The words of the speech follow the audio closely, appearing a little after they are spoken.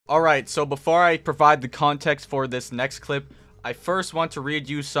Alright, so before I provide the context for this next clip, I first want to read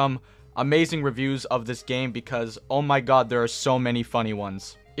you some amazing reviews of this game because, oh my god, there are so many funny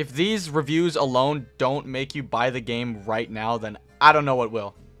ones. If these reviews alone don't make you buy the game right now, then I don't know what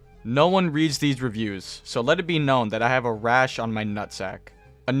will. No one reads these reviews, so let it be known that I have a rash on my nutsack.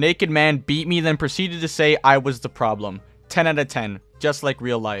 A naked man beat me, then proceeded to say I was the problem. 10 out of 10, just like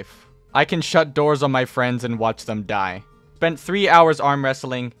real life. I can shut doors on my friends and watch them die. Spent 3 hours arm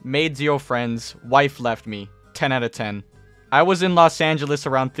wrestling, made 0 friends, wife left me. 10 out of 10. I was in Los Angeles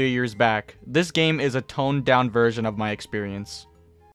around 3 years back. This game is a toned down version of my experience.